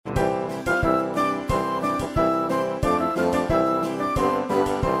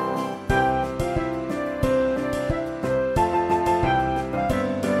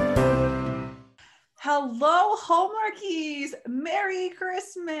Hallmarkies, Merry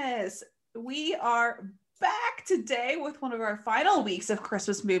Christmas! We are back today with one of our final weeks of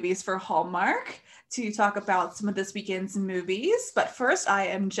Christmas movies for Hallmark to talk about some of this weekend's movies. But first, I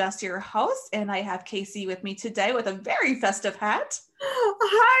am Jess, your host, and I have Casey with me today with a very festive hat.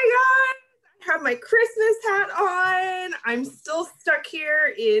 Hi guys! I have my Christmas hat on. I'm still stuck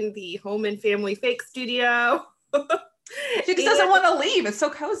here in the Home and Family Fake studio. She just doesn't want to leave. It's so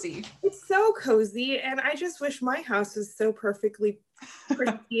cozy. It's so cozy, and I just wish my house was so perfectly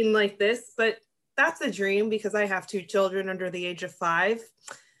pristine like this, but that's a dream because I have 2 children under the age of 5.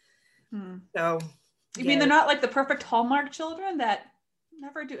 So, you mean they're not like the perfect Hallmark children that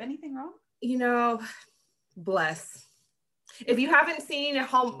never do anything wrong? You know, bless. If you haven't seen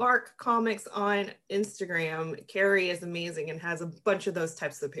Hallmark comics on Instagram, Carrie is amazing and has a bunch of those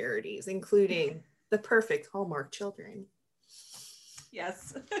types of parodies, including the perfect Hallmark children.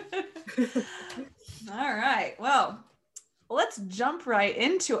 Yes. All right. Well, let's jump right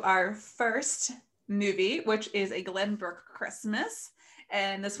into our first movie, which is A Glenbrook Christmas.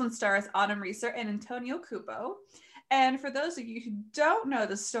 And this one stars Autumn Reeser and Antonio Cupo. And for those of you who don't know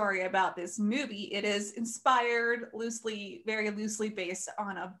the story about this movie, it is inspired very loosely based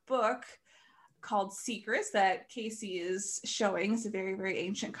on a book called Secrets that Casey is showing. It's a very, very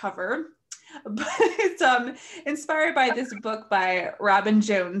ancient cover. But it's inspired by this book by Robin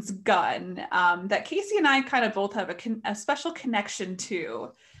Jones Gunn that Casey and I kind of both have a special connection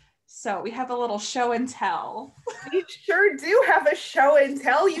to. So we have a little show and tell. We sure do have a show and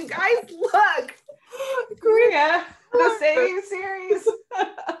tell. You guys, look. Yeah, the same series.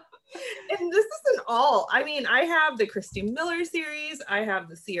 And this isn't all. I mean, I have the Christy Miller series. I have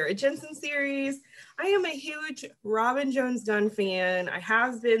the Sierra Jensen series. I am a huge Robin Jones Gunn fan. I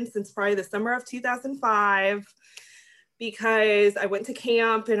have been since probably the summer of 2005 because I went to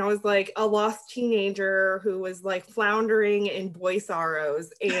camp and I was like a lost teenager who was like floundering in boy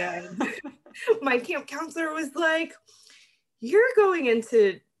sorrows. And my camp counselor was like, you're going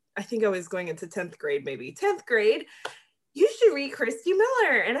into, I think I was going into 10th grade, maybe 10th grade. You should read Christy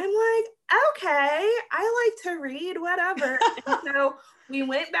Miller. And I'm like, okay, I like to read, whatever. And so we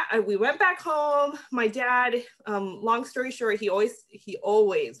went back home. My dad, long story short, he always,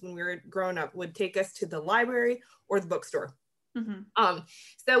 when we were growing up, would take us to the library or the bookstore. Mm-hmm.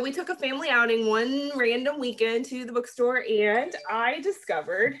 So we took a family outing one random weekend to the bookstore, and I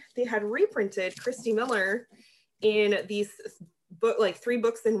discovered they had reprinted Christy Miller in these like 3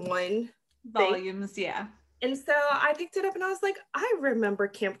 books in one volumes thing. Yeah. And so I picked it up and I was like, I remember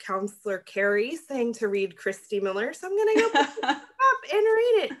camp counselor Carrie saying to read Christy Miller, so I'm going to go pick it up and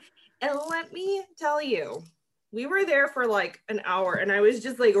read it. And let me tell you, we were there for like an hour and I was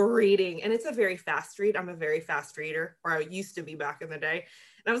just like reading, and it's a very fast read. I'm a very fast reader, or I used to be back in the day.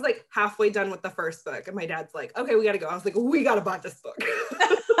 And I was like halfway done with the first book. And my dad's like, okay, we got to go. I was like, we got to buy this book.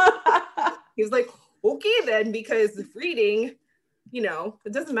 He was like, okay then, because reading, you know,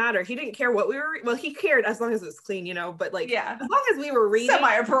 it doesn't matter. He didn't care what we were, well, he cared as long as it was clean, you know, but like, yeah, as long as we were reading.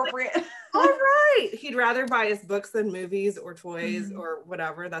 Semi-appropriate. Like, all right. He'd rather buy us books than movies or toys or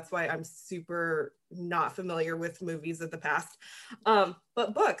whatever. That's why I'm super not familiar with movies of the past.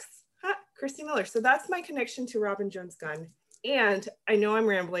 But books, Christy Miller. So that's my connection to Robin Jones Gunn. And I know I'm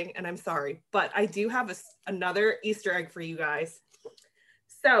rambling and I'm sorry, but I do have another Easter egg for you guys.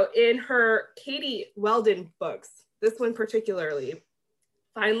 So in her Katie Weldon books, this one particularly,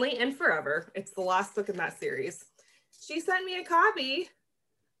 Finally and Forever, it's the last book in that series, she sent me a copy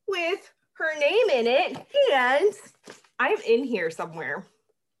with her name in it, and I'm in here somewhere.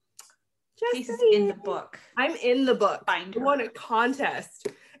 She's in the book. I'm in the book. I won a contest,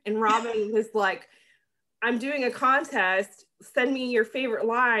 and Robin was like, I'm doing a contest, send me your favorite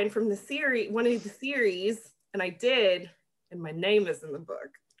line from the series, one of the series, and I did, and my name is in the book.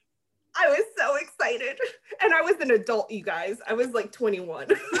 I was so excited. And I was an adult, you guys. I was like 21.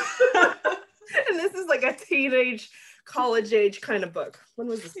 And this is like a teenage, college age kind of book. When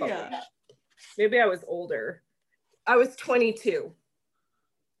was this published? Yeah. Maybe I was older. I was 22.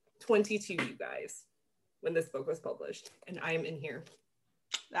 22, you guys, when this book was published. And I am in here.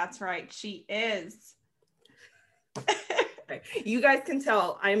 That's right. She is. Okay. You guys can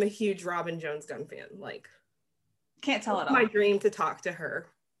tell I'm a huge Robin Jones Gunn fan. Like, can't tell it all. My dream to talk to her.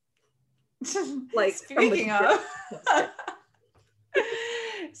 Like, speaking of.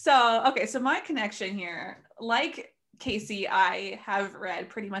 So my connection here, like Casey, I have read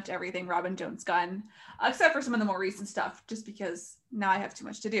pretty much everything Robin Jones Gunn, except for some of the more recent stuff, just because now I have too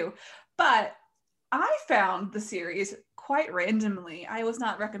much to do. But I found the series quite randomly. I was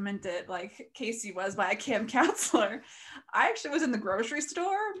not recommended like Casey was by a camp counselor. I actually was in the grocery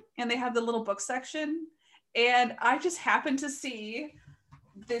store and they have the little book section. And I just happened to see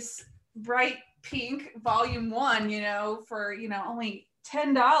this bright pink volume 1, for, only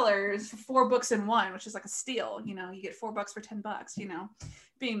 $10 for 4 books in one, which is like a steal. You get $4 for $10,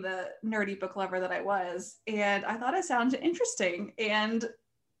 being the nerdy book lover that I was. And I thought it sounded interesting, and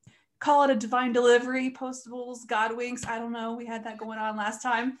call it a divine delivery, Postables, Godwinks. I don't know. We had that going on last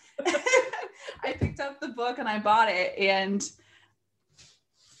time. I picked up the book and I bought it and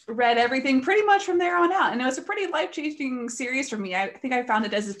read everything pretty much from there on out. And it was a pretty life-changing series for me. I think I found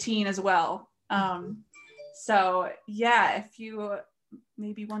it as a teen as well. So yeah, if you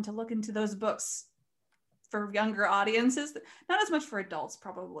maybe want to look into those books for younger audiences, not as much for adults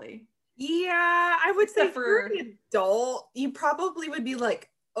probably. Yeah, I would say for an adult, you probably would be like,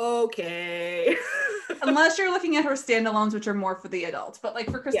 okay. Unless you're looking at her standalones, which are more for the adults. But like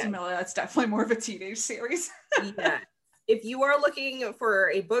for Christy Miller, that's definitely more of a teenage series. Yeah. If you are looking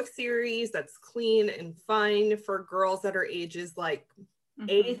for a book series that's clean and fun for girls that are ages like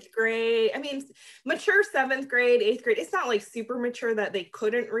 8th grade, I mean, mature 7th grade, 8th grade, it's not like super mature that they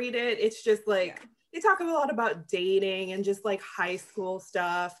couldn't read it. It's just like, they talk a lot about dating and just like high school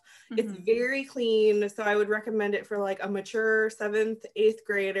stuff. It's very clean. So I would recommend it for like a mature 7th, 8th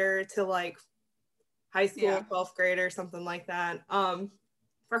grader to like high school 12th grader, something like that.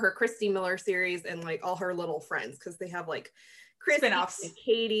 For her Christy Miller series and like all her little friends, because they have like Chris spin-offs and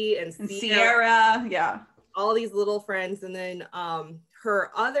Katie and Sierra, all these little friends. And then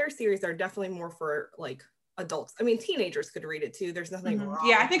her other series are definitely more for like adults. I mean, teenagers could read it too. There's nothing wrong.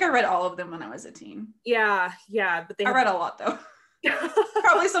 Yeah, I think I read all of them when I was a teen. Yeah, but I read a lot though.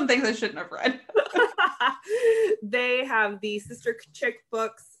 Probably some things I shouldn't have read. They have the Sister Chick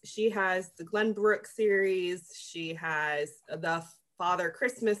books. She has the Glenbrook series. She has the Father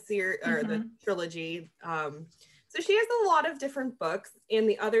Christmas series, or the trilogy. So she has a lot of different books. And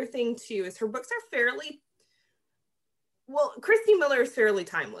the other thing too is her books are fairly, well, Christy Miller is fairly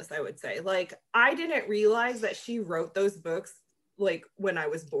timeless, I would say. Like, I didn't realize that she wrote those books like when I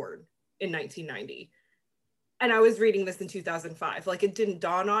was born in 1990. And I was reading this in 2005. Like, it didn't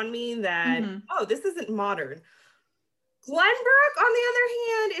dawn on me that, oh, this isn't modern. Glenbrook, on the other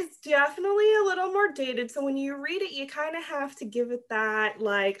hand, is definitely a little more dated. So when you read it, you kind of have to give it that,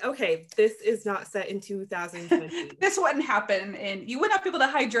 like, okay, this is not set in 2020. This wouldn't happen, and you would not be able to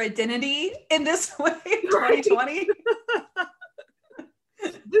hide your identity in this way in 2020.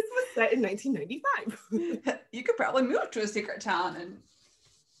 This was set in 1995. You could probably move to a secret town and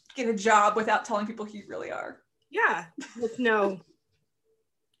get a job without telling people who you really are. Yeah, with no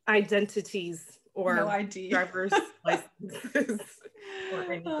identities. Or no ID. Driver's licenses or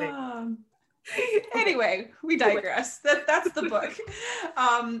anything. Anyway, we digress. That's the book.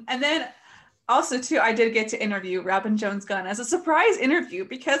 And then also too, I did get to interview Robin Jones Gunn as a surprise interview,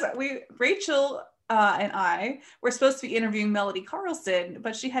 because Rachel and I were supposed to be interviewing Melody Carlson,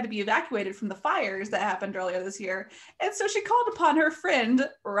 but she had to be evacuated from the fires that happened earlier this year. And so she called upon her friend,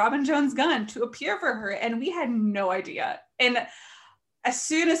 Robin Jones Gunn, to appear for her. And we had no idea. And as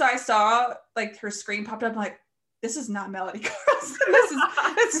soon as I saw like her screen popped up, I'm like, this is not Melody Carlson.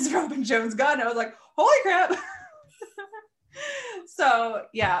 This is Robin Jones Gunn. I was like, holy crap. So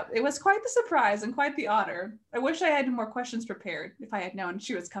yeah, it was quite the surprise and quite the honor. I wish I had more questions prepared if I had known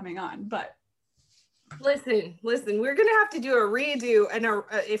she was coming on, but. Listen, we're going to have to do a redo and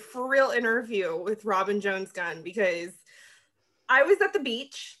a for real interview with Robin Jones Gunn, because I was at the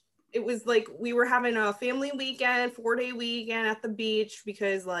beach. It was like we were having a family weekend, 4-day weekend at the beach,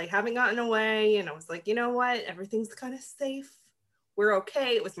 because like haven't gotten away. And I was like, you know what? Everything's kind of safe. We're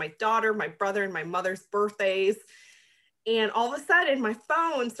okay. It was my daughter, my brother, and my mother's birthdays. And all of a sudden my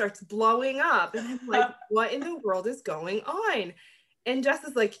phone starts blowing up. And I'm like, what in the world is going on? And Jess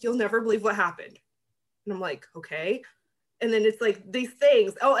is like, you'll never believe what happened. And I'm like, okay. And then it's like these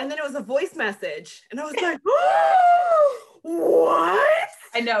things. Oh, and then it was a voice message. And I was like, oh, what?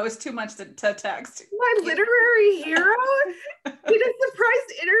 I know, it was too much to text. My literary hero did a surprise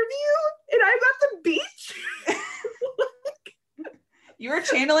interview and I'm at the beach. You were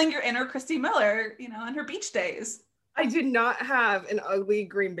channeling your inner Christy Miller, on her beach days. I did not have an ugly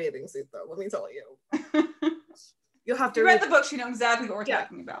green bathing suit though, let me tell you. You'll have to read the books, you know exactly what we're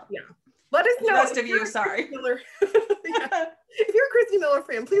talking about. Yeah. Let us know. The rest of you, sorry. If you're a Christy Miller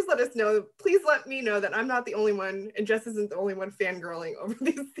fan, please let us know. Please let me know that I'm not the only one, and Jess isn't the only one fangirling over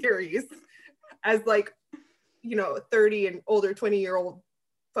these series as 30 and older 20-year-old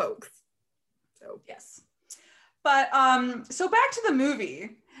folks. So yes. But so back to the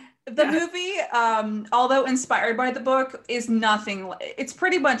movie. The movie, although inspired by the book, is nothing. It's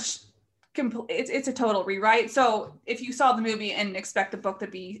pretty much it's a total rewrite. So if you saw the movie and expect the book to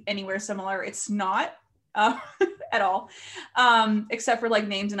be anywhere similar, it's not. at all, except for like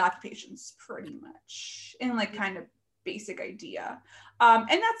names and occupations, pretty much, and like kind of basic idea. And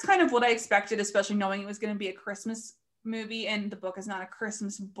that's kind of what I expected, especially knowing it was going to be a Christmas movie and the book is not a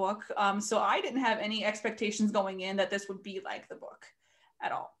Christmas book. So I didn't have any expectations going in that this would be like the book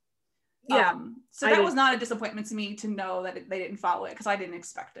at all. Yeah. So that was not a disappointment to me to know that they didn't follow it, because I didn't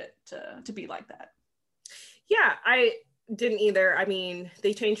expect it to be like that. Yeah, I didn't either. I mean,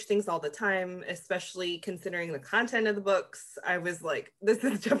 they change things all the time, especially considering the content of the books. I was like, this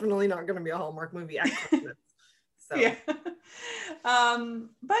is definitely not going to be a Hallmark movie at Christmas. So. Yeah.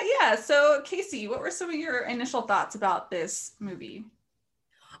 But yeah, so Casey, what were some of your initial thoughts about this movie?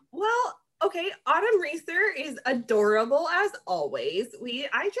 Well, okay, Autumn Reeser is adorable as always.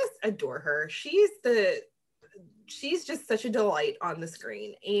 I just adore her. She's just such a delight on the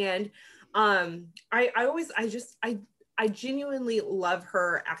screen. And I genuinely love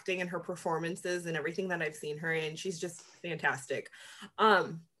her acting and her performances and everything that I've seen her in. She's just fantastic.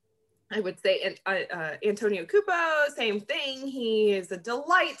 I would say Antonio Cupo, same thing. He is a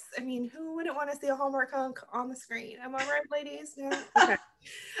delight. I mean, who wouldn't want to see a Hallmark hunk on the screen? Am I right, ladies? Yeah. Okay.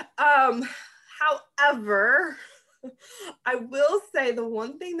 However, I will say the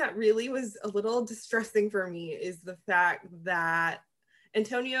one thing that really was a little distressing for me is the fact that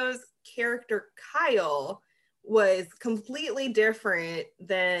Antonio's character Kyle was completely different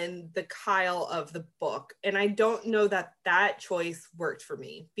than the Kyle of the book. And I don't know that choice worked for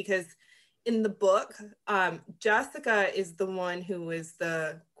me, because in the book, Jessica is the one who is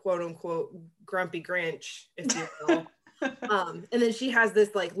the quote unquote grumpy Grinch, if you will. And then she has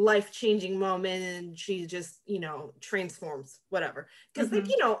this like life-changing moment and she just, transforms, whatever. Because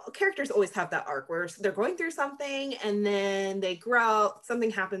characters always have that arc where they're going through something and then they grow, something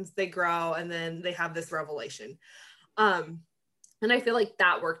happens, they grow, and then they have this revelation. And I feel like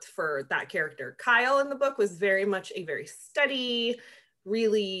that worked for that character. Kyle in the book was very much a very steady,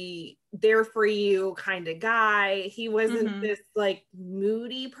 really there for you kind of guy. He wasn't this like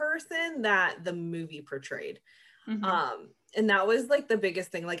moody person that the movie portrayed. And that was like the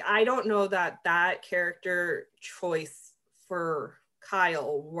biggest thing. Like, I don't know that character choice for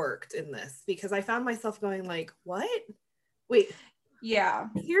Kyle worked in this, because I found myself going like, what? Wait. Yeah.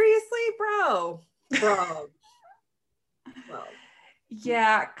 Seriously, bro.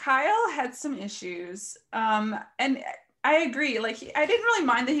 Yeah, Kyle had some issues. And I agree. Like, I didn't really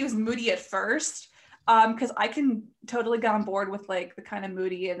mind that he was moody at first. Because I can totally get on board with like the kind of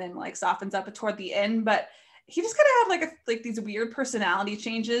moody and then like softens up toward the end, but he just kind of had like these weird personality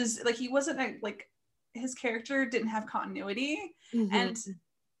changes. Like, he wasn't like, his character didn't have continuity, and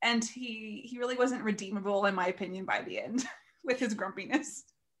he really wasn't redeemable in my opinion by the end with his grumpiness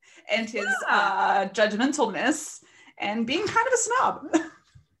and his judgmentalness and being kind of a snob.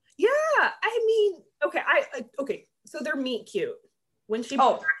 Yeah, I mean, okay. So they're meet cute when she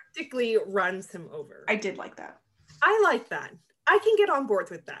practically runs him over. I did like that. I like that. I can get on board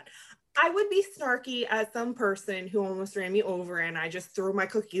with that. I would be snarky as some person who almost ran me over and I just threw my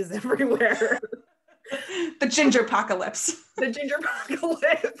cookies everywhere. The ginger apocalypse. The ginger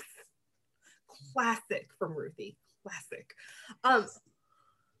apocalypse. Classic from Ruthie. Classic.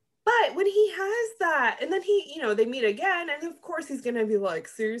 But when he has that, and then they meet again, and of course he's gonna be like,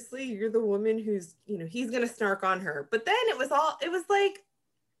 seriously, you're the woman who's, he's gonna snark on her. But then it was like,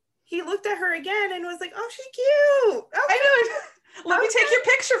 he looked at her again and was like, oh, she's cute. Okay. I know. Let me take your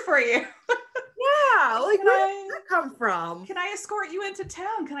picture for you. Yeah, like, where did that come from? Can I escort you into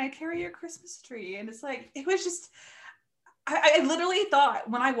town? Can I carry your Christmas tree? And it's like, it was just, I literally thought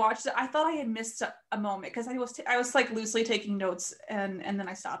when I watched it, I thought I had missed a moment, because I was like loosely taking notes and then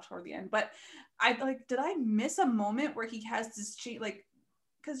I stopped toward the end. But I like, did I miss a moment where he has this change? Like,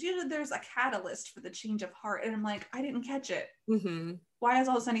 because usually there's a catalyst for the change of heart, and I'm like, I didn't catch it. Why is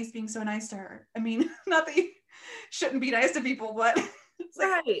all of a sudden he's being so nice to her? I mean, not that he shouldn't be nice to people, but it's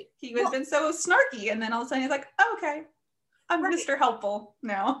like, he was been so snarky, and then all of a sudden he's like, oh, okay, I'm Mr. Helpful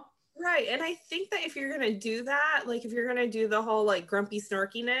now. Right. And I think that if you're going to do that, like if you're going to do the whole like grumpy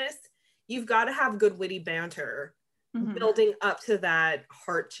snarkiness, you've got to have good witty banter building up to that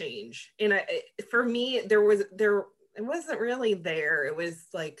heart change. And for me, it wasn't really there. It was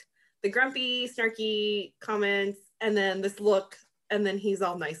like the grumpy, snarky comments, and then this look, and then he's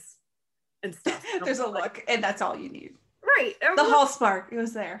all nice and stuff. There's a look, and that's all you need. Right. The hall spark, it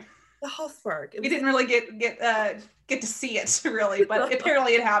was there. The hall spark. We didn't really get to see it really, but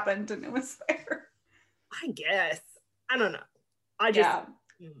apparently it happened and it was there. I guess. I don't know.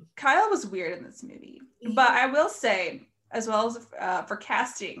 Kyle was weird in this movie, but I will say, as well as for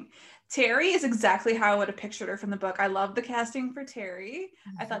casting, Terry is exactly how I would have pictured her from the book. I love the casting for Terry.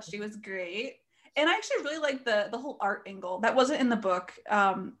 I thought she was great. And I actually really like the whole art angle that wasn't in the book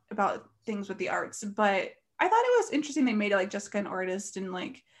about things with the arts, but I thought it was interesting they made it like Jessica an artist, and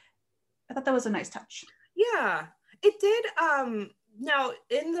like I thought that was a nice touch. Yeah, it did. Now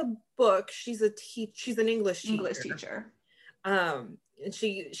in the book, she's an English teacher. And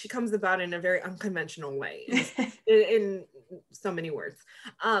she comes about in a very unconventional way in so many words.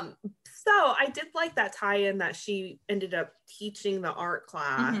 So I did like that tie-in that she ended up teaching the art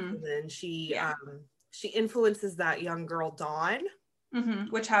class, and then she influences that young girl Dawn.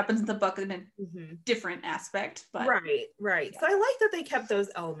 Which happens in the book in a different aspect, but right. Yeah. So I like that they kept those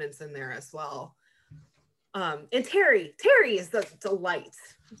elements in there as well. And Terry is the delight.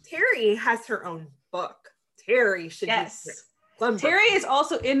 Terry has her own book. Terry should be Terry is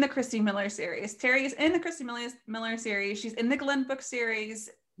also in the Christy Miller series. Terry is in the Christy Miller series. She's in the Glenn Book series,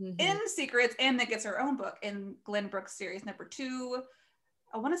 in Secrets, and then gets her own book in Glenn Brooks series number 2.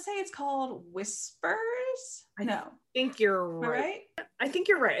 I want to say it's called Whispers. I think you're right. I think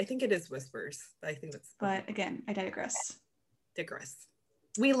you're right. I think it is Whispers. I think that's. But again, I digress.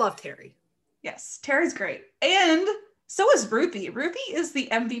 We love Terry. Yes, Terry's great, and so is Ruthie. Ruthie is the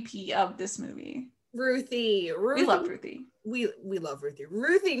MVP of this movie. Ruthie. We love Ruthie. We love Ruthie.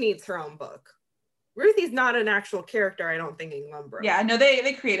 Ruthie needs her own book. Ruthie's not an actual character, I don't think, in Glenbrook. Yeah, no,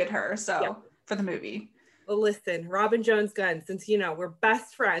 they created her for the movie. Well, listen, Robin Jones Gunn, since we're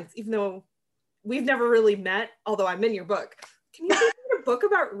best friends, even though we've never really met, although I'm in your book. Can you write a book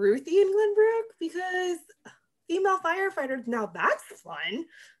about Ruthie in Glenbrook? Because female firefighters, now that's fun.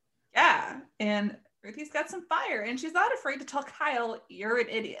 Yeah, and Ruthie's got some fire, and she's not afraid to tell Kyle, "You're an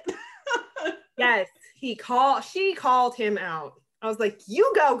idiot." Yes, she called him out. I was like,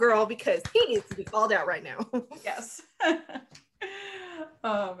 "You go, girl," because he needs to be called out right now. Yes.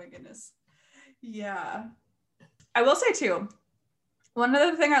 Oh my goodness. Yeah. I will say too, one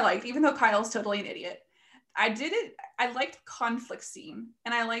other thing I liked, even though Kyle's totally an idiot, I liked the conflict scene,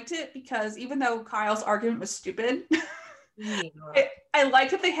 and I liked it because even though Kyle's argument was stupid, I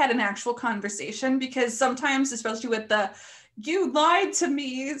liked that they had an actual conversation, because sometimes, especially with the "you lied to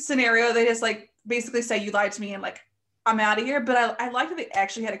me" scenario, they just like basically say "you lied to me" and like I'm out of here. But I liked that they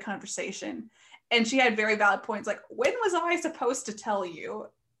actually had a conversation, and she had very valid points, like, when was I supposed to tell you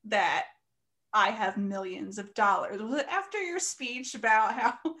that I have millions of dollars? Was it after your speech about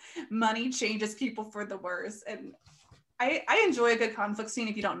how money changes people for the worse? And I enjoy a good conflict scene.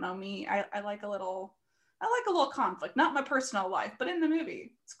 If you don't know me, I like a little conflict, not my personal life, but in the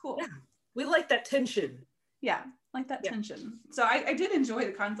movie. It's cool. Yeah, we like that tension. Yeah, like that tension. So I did enjoy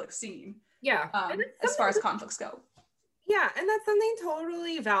the conflict scene. Yeah. As far as conflicts go. Yeah, and that's something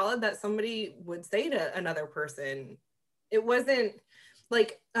totally valid that somebody would say to another person. It wasn't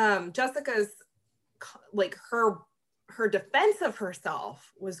like Jessica's, like her defense of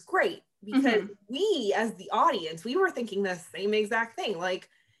herself was great, because we as the audience, we were thinking the same exact thing. Like,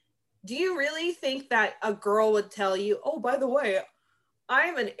 do you really think that a girl would tell you, "Oh, by the way,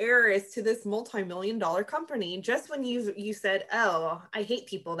 I'm an heiress to this multi-million-dollar company," just when you said, "Oh, I hate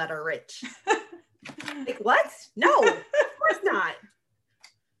people that are rich"? Like, what? No, of course not.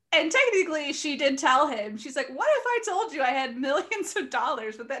 And technically, she did tell him. She's like, "What if I told you I had millions of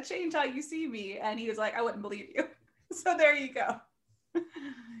dollars? Would that change how you see me?" And he was like, "I wouldn't believe you." So there you go.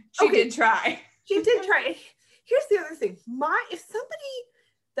 She did try. She did try. Here's the other thing. If somebody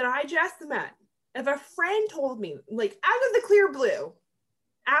that I just met, if a friend told me, like, out of the clear blue,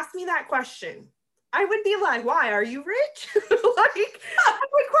 asked me that question, I would be like, "Why, are you rich?" Like, I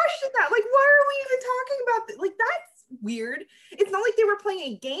would question that. Like, why are we even talking about this? Like, that's weird. It's not like they were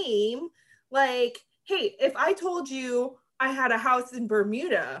playing a game. Like, hey, if I told you I had a house in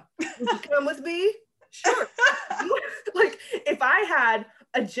Bermuda, would you come with me? Sure. Like, if I had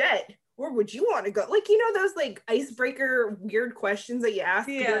a jet, where would you want to go? Like, those like icebreaker weird questions that you ask.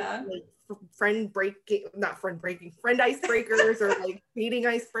 Yeah. Like, friend icebreakers or like dating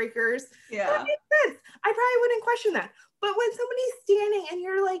icebreakers. Yeah. That makes sense. I probably wouldn't question that. But when somebody's standing and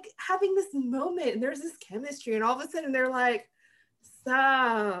you're like having this moment and there's this chemistry, and all of a sudden they're like, "So,"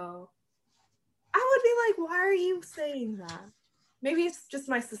 I would be like, "Why are you saying that?" Maybe it's just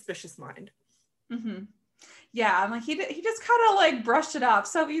my suspicious mind. Yeah, I'm like, he just kind of like brushed it off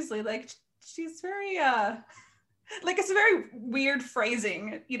so easily. Like, she's very like, it's a very weird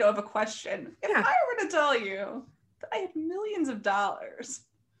phrasing, of a question. If I were to tell you that I had millions of dollars,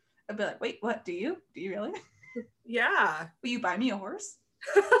 I'd be like, "Wait, what? Do you really?" Yeah. Will you buy me a horse?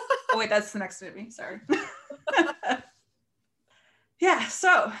 Oh wait, that's the next movie. Sorry. Yeah.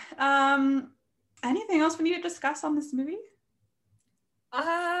 So, anything else we need to discuss on this movie?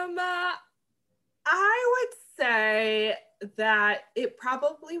 I would say that it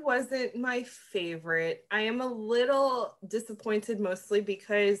probably wasn't my favorite. I am a little disappointed mostly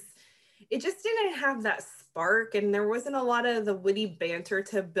because it just didn't have that spark, and there wasn't a lot of the witty banter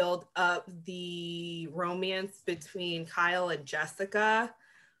to build up the romance between Kyle and Jessica.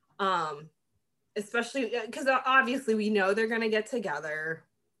 Especially because obviously we know they're going to get together.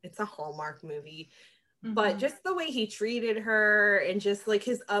 It's a Hallmark movie. But just the way he treated her and just like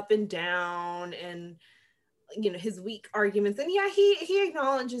his up and down and his weak arguments, and yeah, he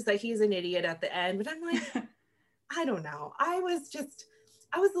acknowledges that he's an idiot at the end, but I'm like, I don't know, I was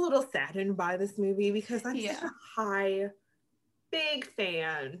a little saddened by this movie because I'm such a big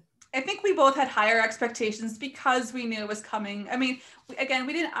fan. I think we both had higher expectations because we knew it was coming. I mean, again,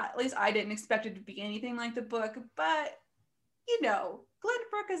 we didn't, at least I didn't expect it to be anything like the book, but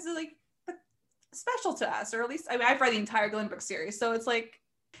Glenbrook is like special to us, or at least I've read the entire Glenbrook series, so it's like,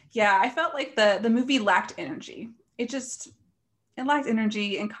 yeah, I felt like the movie lacked energy. It lacked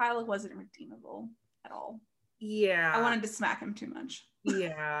energy, and Kyle wasn't redeemable at all. Yeah, I wanted to smack him too much.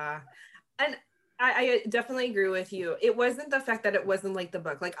 Yeah, and I definitely agree with you. It wasn't the fact that it wasn't like the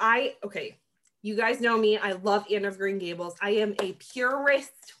book. Like you guys know me. I love Anne of Green Gables. I am a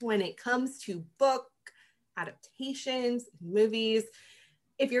purist when it comes to book adaptations, movies.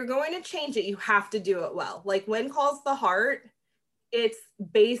 If you're going to change it, you have to do it well. Like When Calls the Heart, it's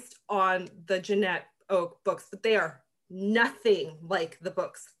based on the Jeanette Oak books, but they are nothing like the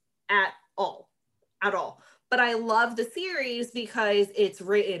books at all. But I love the series because it's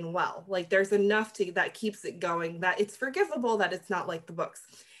written well. Like there's enough that keeps it going, that it's forgivable, that it's not like the books.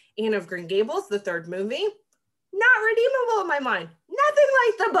 Anne of Green Gables, the third movie, not redeemable in my mind. Nothing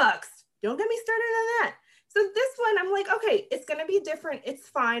like the books. Don't get me started on that. So this one, I'm like, okay, it's going to be different. It's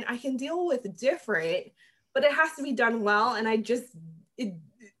fine. I can deal with different, but it has to be done well. And it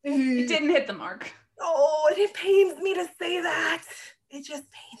didn't hit the mark. Oh, and it pains me to say that. It just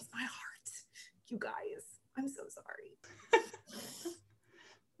pains my heart. You guys, I'm so sorry.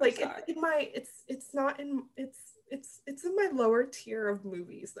 Like it's in my lower tier of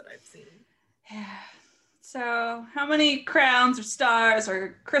movies that I've seen. Yeah. So how many crowns or stars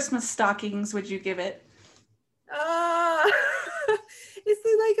or Christmas stockings would you give it? Is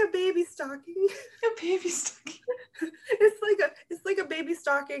it like a baby stocking? A baby stocking. It's like a baby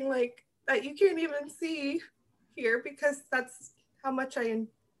stocking, like that you can't even see here because that's how much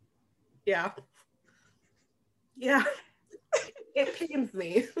yeah. It pains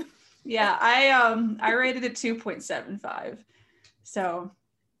me. Yeah, I rated it 2.75. So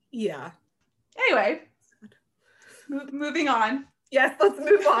yeah. Anyway, moving on. Yes, let's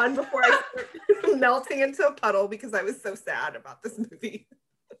move on before I start melting into a puddle because I was so sad about this movie.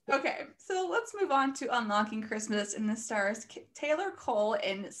 Okay, so let's move on to Unlocking Christmas, and this stars Taylor Cole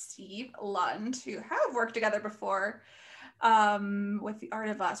and Steve Lund, who have worked together before with The Art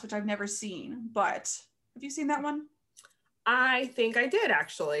of Us, which I've never seen, but have you seen that one? I think I did,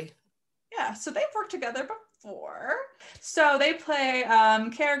 actually. Yeah, so they've worked together before. So they play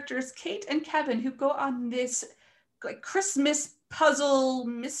characters Kate and Kevin, who go on this like Christmas puzzle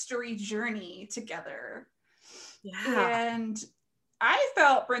mystery journey together. Yeah. And I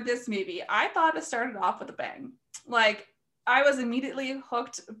felt for this movie, I thought it started off with a bang. Like I was immediately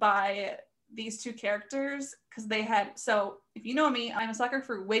hooked by these two characters because so if you know me, I'm a sucker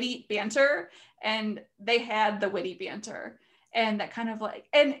for witty banter, and they had the witty banter. And that kind of like,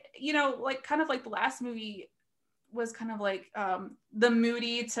 and kind of like the last movie was kind of like the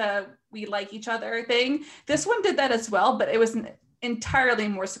moody to we like each other thing. This one did that as well, but it was entirely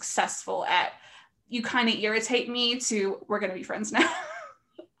more successful at you kind of irritate me to we're going to be friends now.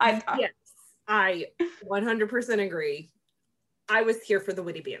 Yes, I 100% agree. I was here for the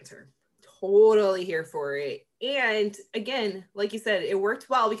witty banter. Totally here for it. And again, like you said, it worked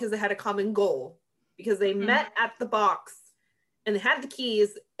well because they had a common goal, because they met at the box and they had the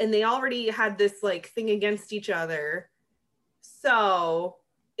keys and they already had this like thing against each other. So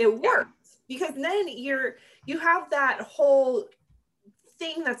it worked because then you have that whole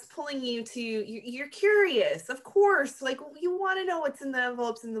thing that's pulling you to, you're curious, of course, like you want to know what's in the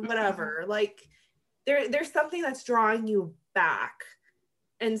envelopes and the whatever, like there's something that's drawing you back.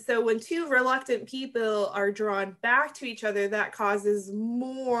 And so when two reluctant people are drawn back to each other, that causes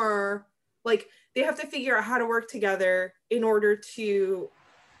more, like they have to figure out how to work together in order to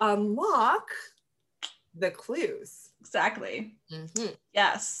unlock the clues. Exactly. Mm-hmm.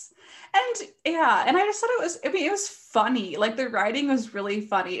 Yes. And yeah, and I just thought it was funny. Like the writing was really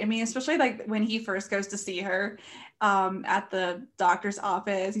funny. I mean, especially like when he first goes to see her at the doctor's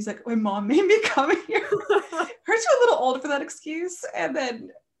office, he's like, my mom made me come here. Aren't you a little old for that excuse? And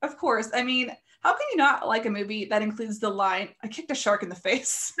then of course, I mean, How can you not like a movie that includes the line, "I kicked a shark in the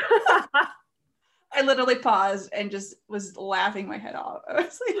face"? I literally paused and just was laughing my head off. I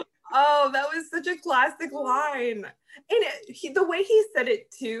was like, oh, that was such a classic line. And the way he said it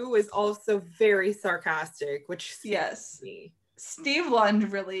too was also very sarcastic, which yes. me. Steve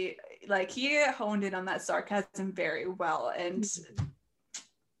Lund really, like, he honed in on that sarcasm very well. And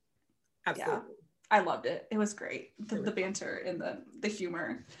absolutely. Yeah, I loved it. It was great. The banter and the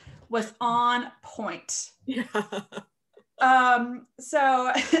humor was on point. Yeah.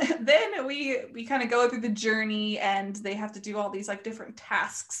 So then we kind of go through the journey, and they have to do all these like different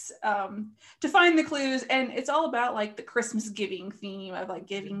tasks to find the clues, and it's all about like the Christmas giving theme of like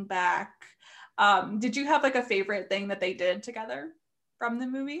giving back. Did you have like a favorite thing that they did together from the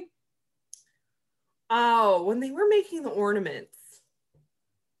movie? Oh, when they were making the ornaments,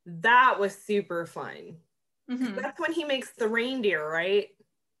 that was super fun. Mm-hmm. That's when he makes the reindeer, right?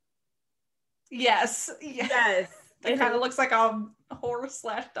 Yes. It kind of looks like a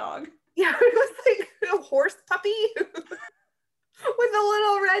horse/dog. Yeah, it was like a horse puppy with a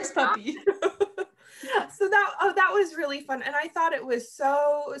little red puppy. So that was really fun, and I thought it was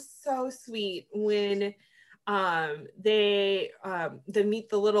so sweet when they meet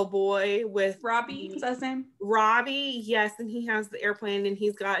the little boy with Robbie. Is that his name? Robbie, yes, and he has the airplane, and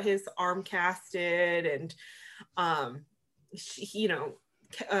he's got his arm casted, and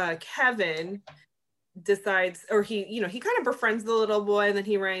Kevin decides, or he kind of befriends the little boy, and then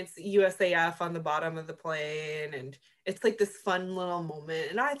he writes USAF on the bottom of the plane, and it's like this fun little moment,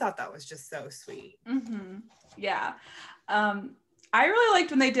 and I thought that was just so sweet. Mm-hmm. Yeah. I really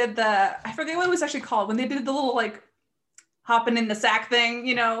liked when they did I forget what it was actually called, when they did the little like hopping in the sack thing,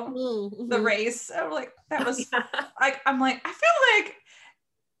 Mm-hmm. the race. I was like, that was like, I'm like, I feel like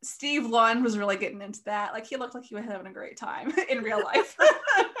Steve Lund was really getting into that. Like, he looked like he was having a great time in real life.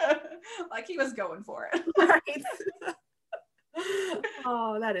 Like, he was going for it. Right.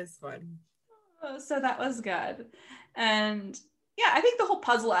 Oh, that is fun. So that was good. And yeah, I think the whole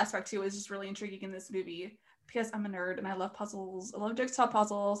puzzle aspect too is just really intriguing in this movie, because I'm a nerd and I love puzzles. I love jigsaw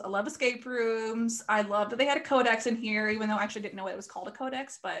puzzles. I love escape rooms. I love that they had a codex in here, even though I actually didn't know it was called a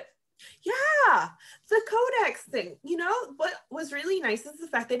codex, but yeah, the codex thing. What was really nice is the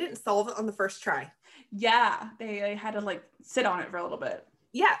fact they didn't solve it on the first try. Yeah, they had to like sit on it for a little bit.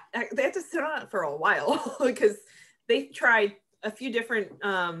 Yeah, they had to sit on it for a while because they tried a few different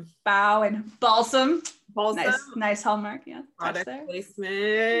Bow and balsam. Nice hallmark. Yeah, product there. placement.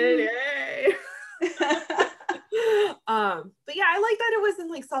 Yay. But yeah, I like that it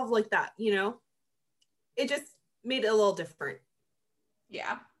wasn't like solved like that. It just made it a little different.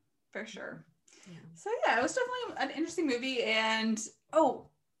 Yeah, for sure. Yeah. So yeah, it was definitely an interesting movie, and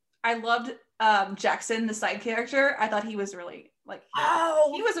I loved Jackson, the side character. I thought he was really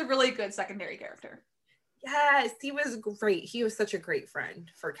he was a really good secondary character. Yes, he was great. He was such a great friend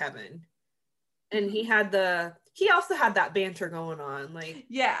for Kevin. And he also had that banter going on. Like,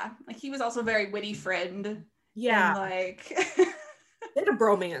 yeah, like he was also a very witty friend. Yeah. And like they had a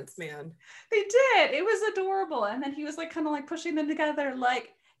bromance, man. They did. It was adorable. And then he was like kind of like pushing them together, like,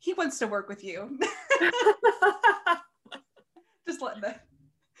 he wants to work with you. Just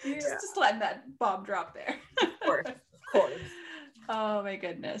letting that bomb drop there. Of course. Oh my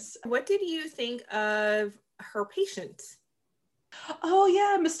goodness. What did you think of her patient? Oh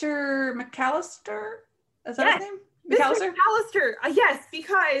yeah, Mr. McAllister. Is that his name? McAllister? McAllister. Yes,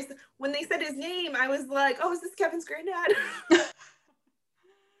 because when they said his name, I was like, oh, is this Kevin's granddad?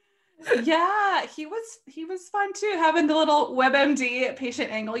 Yeah, he was fun too, having the little WebMD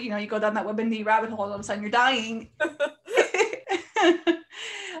patient angle. You go down that WebMD rabbit hole, and all of a sudden you're dying.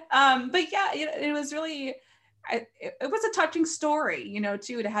 But yeah, it was really, it was a touching story,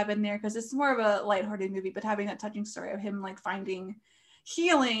 too, to have in there, because it's more of a lighthearted movie, but having that touching story of him like finding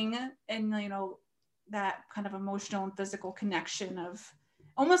healing and that kind of emotional and physical connection of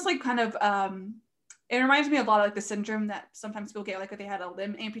almost like kind of it reminds me a lot of like the syndrome that sometimes people get, like if they had a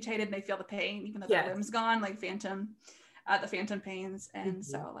limb amputated and they feel the pain even though their limb's gone, like the phantom pains. And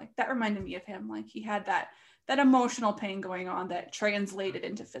so like that reminded me of him, like he had that emotional pain going on that translated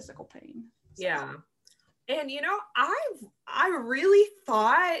into physical pain. So. Yeah. And I really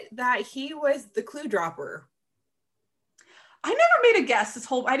thought that he was the clue dropper. I never made a guess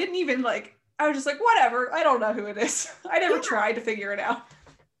I didn't even I was just like, whatever, I don't know who it is. I never tried to figure it out.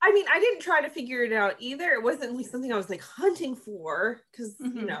 I mean, I didn't try to figure it out either. It wasn't like something I was like hunting for, because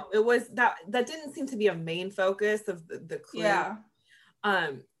it was that didn't seem to be a main focus of the clue. Yeah.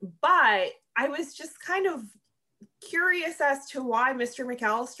 But I was just kind of curious as to why Mr.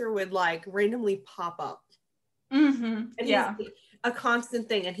 McAllister would like randomly pop up. Mm-hmm. And a constant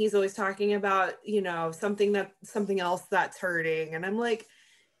thing, and he's always talking about, you know, something else that's hurting, and I'm like,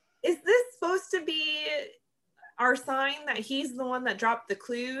 is this supposed to be our sign that he's the one that dropped the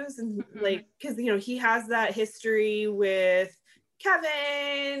clues? And like, because you know, he has that history with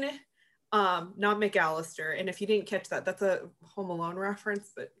Kevin, not McAllister. And if you didn't catch that, that's a Home Alone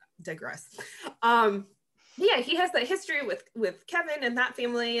reference, but digress. Yeah, he has that history with Kevin and that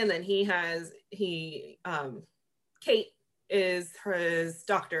family, and then Kate is his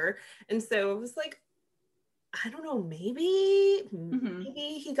doctor, and so it was like, I don't know, maybe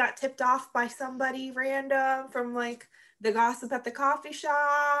he got tipped off by somebody random from like the gossip at the coffee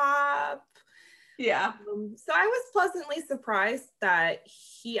shop. Yeah. So I was pleasantly surprised that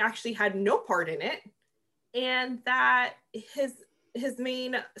he actually had no part in it, and that his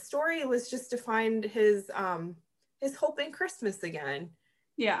main story was just to find his hope in Christmas again.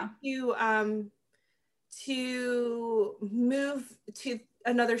 Yeah. To move to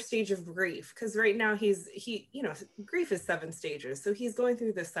another stage of grief, because right now he you know, grief is 7 stages, so he's going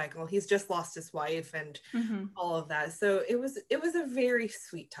through this cycle. He's just lost his wife and all of that, so it was a very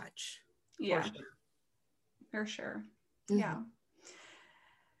sweet touch. Yeah, for sure. Yeah.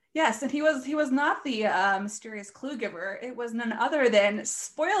 Yes, and he was not the mysterious clue giver. It was none other than,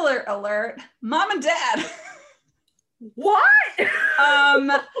 spoiler alert, Mom and Dad. What?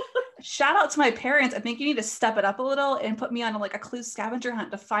 Shout out to my parents. I think you need to step it up a little and put me on a clue scavenger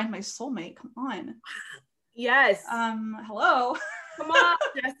hunt to find my soulmate. Come on. Yes. Hello. Come on,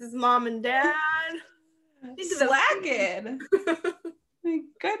 Jess's mom and dad. Slacking. My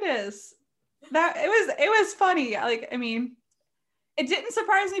goodness. That it was funny. Like, I mean, it didn't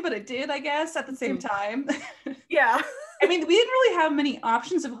surprise me, but it did, I guess, at the same time. Yeah. I mean, we didn't really have many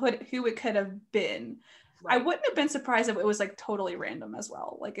options of who it could have been. Right. I wouldn't have been surprised if it was like totally random as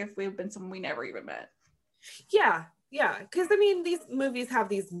well. Like if we've been someone we never even met. Yeah. Because I mean, these movies have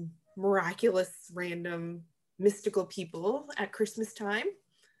these miraculous, random, mystical people at Christmas time,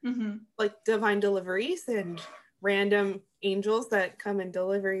 like divine deliveries and random angels that come and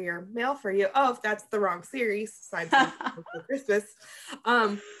deliver your mail for you. Oh, if that's the wrong series, aside from Christmas.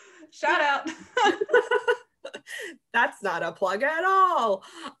 Shout out. That's not a plug at all.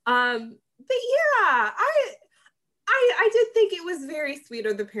 But yeah, I did think it was very sweet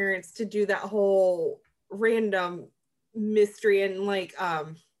of the parents to do that whole random mystery and like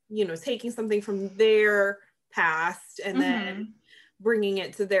you know, taking something from their past and then bringing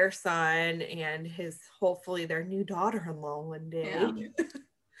it to their son and hopefully their new daughter-in-law one day.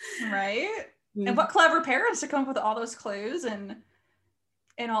 Yeah. Right? And what clever parents to come up with all those clues and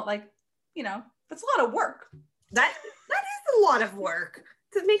all, like, you know, that's a lot of work. That is a lot of work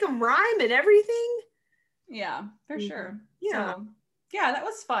to make them rhyme and everything. Yeah, for sure. Yeah. So, yeah, that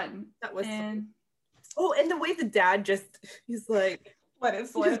was fun. That was fun. Oh, and the way the dad he's like,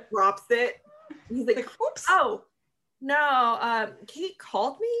 just drops it. He's like, oops. Oh, no, Kate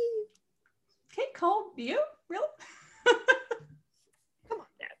called me? Kate called you? Really? Come on,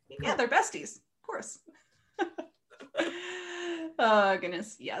 Dad. Yeah, they're besties. Of course. Oh,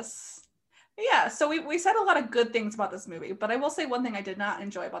 goodness. Yes. Yeah, so we said a lot of good things about this movie, but I will say one thing I did not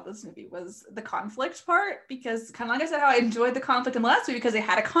enjoy about this movie was the conflict part, because kind of like I said, how I enjoyed the conflict in the last movie because they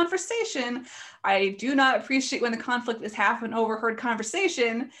had a conversation. I do not appreciate when the conflict is half an overheard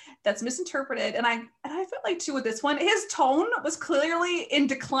conversation that's misinterpreted. And I felt like too with this one, his tone was clearly in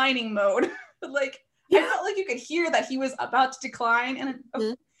declining mode. Like, I felt like you could hear that he was about to decline, and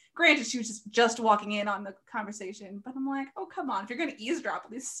granted, she was just walking in on the conversation, but I'm like, oh, come on. If you're going to eavesdrop,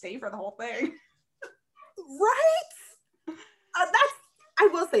 at least stay for the whole thing. Right? I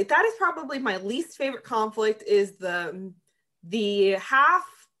will say, that is probably my least favorite conflict, is the half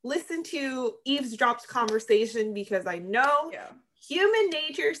listen to eavesdropped conversation, because I know human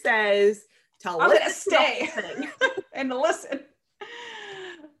nature says, I'm going to stay and to listen.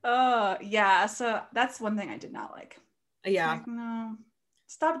 Yeah, so that's one thing I did not like. Yeah. Like, no.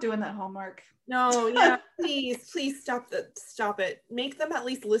 Stop doing that, Hallmark. No, yeah, please stop it. Make them at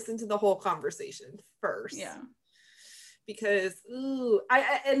least listen to the whole conversation first. Yeah. Because,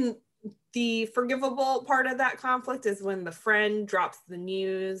 and the forgivable part of that conflict is when the friend drops the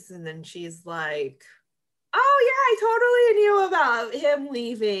news and then she's like, oh yeah, I totally knew about him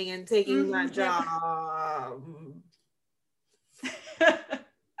leaving and taking that job.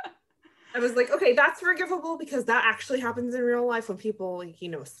 I was like, okay, that's forgivable because that actually happens in real life when people, like, you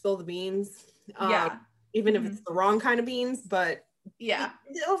know, spill the beans. Even if it's the wrong kind of beans, but the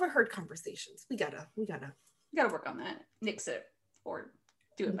overheard conversations. We gotta work on that. Nix it or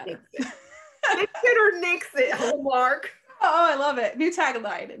do it better. Nix it or nix it, Hallmark. Oh, I love it. New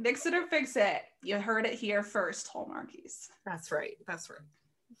tagline: Nix it or fix it. You heard it here first, Hallmarkies. That's right. That's right.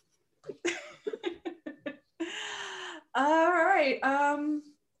 All right.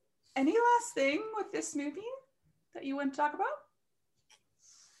 Any last thing with this movie that you want to talk about?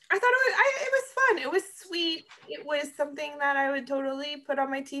 I thought it was fun. It was sweet. It was something that I would totally put on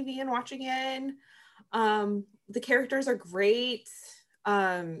my TV and watch again. The characters are great.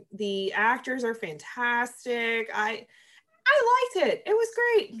 The actors are fantastic. I liked it. It was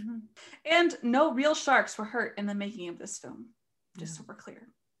great. Mm-hmm. And no real sharks were hurt in the making of this film, just so we're clear.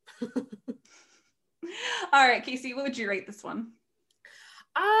 All right, Casey, what would you rate this one?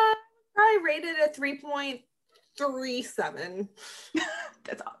 I rated a 3.37.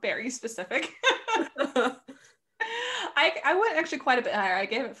 That's very specific. I went actually quite a bit higher. I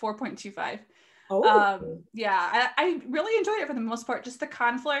gave it 4.25. Oh. Yeah, I really enjoyed it for the most part, just the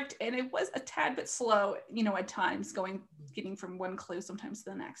conflict, and it was a tad bit slow, at times getting from one clue sometimes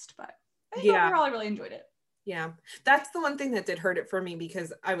to the next, but overall I really enjoyed it. Yeah, that's the one thing that did hurt it for me,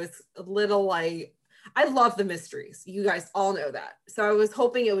 because I was a little like, I love the mysteries. You guys all know that. So I was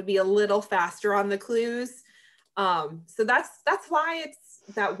hoping it would be a little faster on the clues. So that's why it's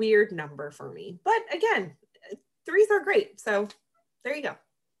that weird number for me. But again, 3s are great. So there you go.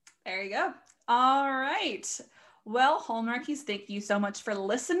 There you go. All right. Well, Hallmarkies, thank you so much for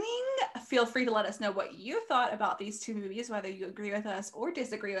listening. Feel free to let us know what you thought about these two movies, whether you agree with us or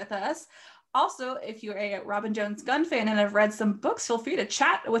disagree with us. Also, if you're a Robin Jones Gunn fan and have read some books, feel free to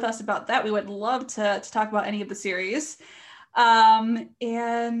chat with us about that. We would love to talk about any of the series. And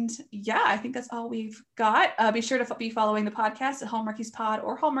yeah, I think that's all we've got. Be sure to be following the podcast at Hallmarkies Pod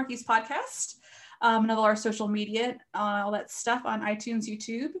or Hallmarkies Podcast, and all our social media, all that stuff on iTunes,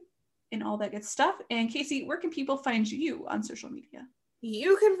 YouTube, and all that good stuff. And Casey, where can people find you on social media?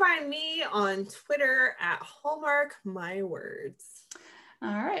 You can find me on Twitter at Hallmark My Words.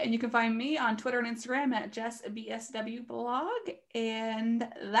 All right, and you can find me on Twitter and Instagram at JessBSWblog. And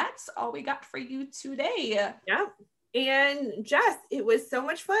that's all we got for you today. Yeah. And Jess, it was so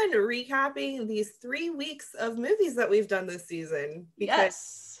much fun recapping these 3 weeks of movies that we've done this season.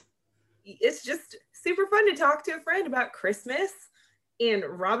 Yes. It's just super fun to talk to a friend about Christmas and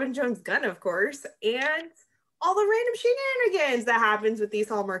Robin Jones Gunn, of course, and all the random shenanigans that happens with these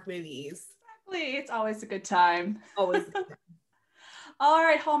Hallmark movies. Exactly. It's always a good time. Always a good time. All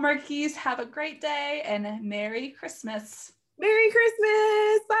right, Hallmarkies, have a great day and Merry Christmas. Merry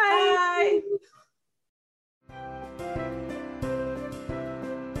Christmas. Bye. Bye.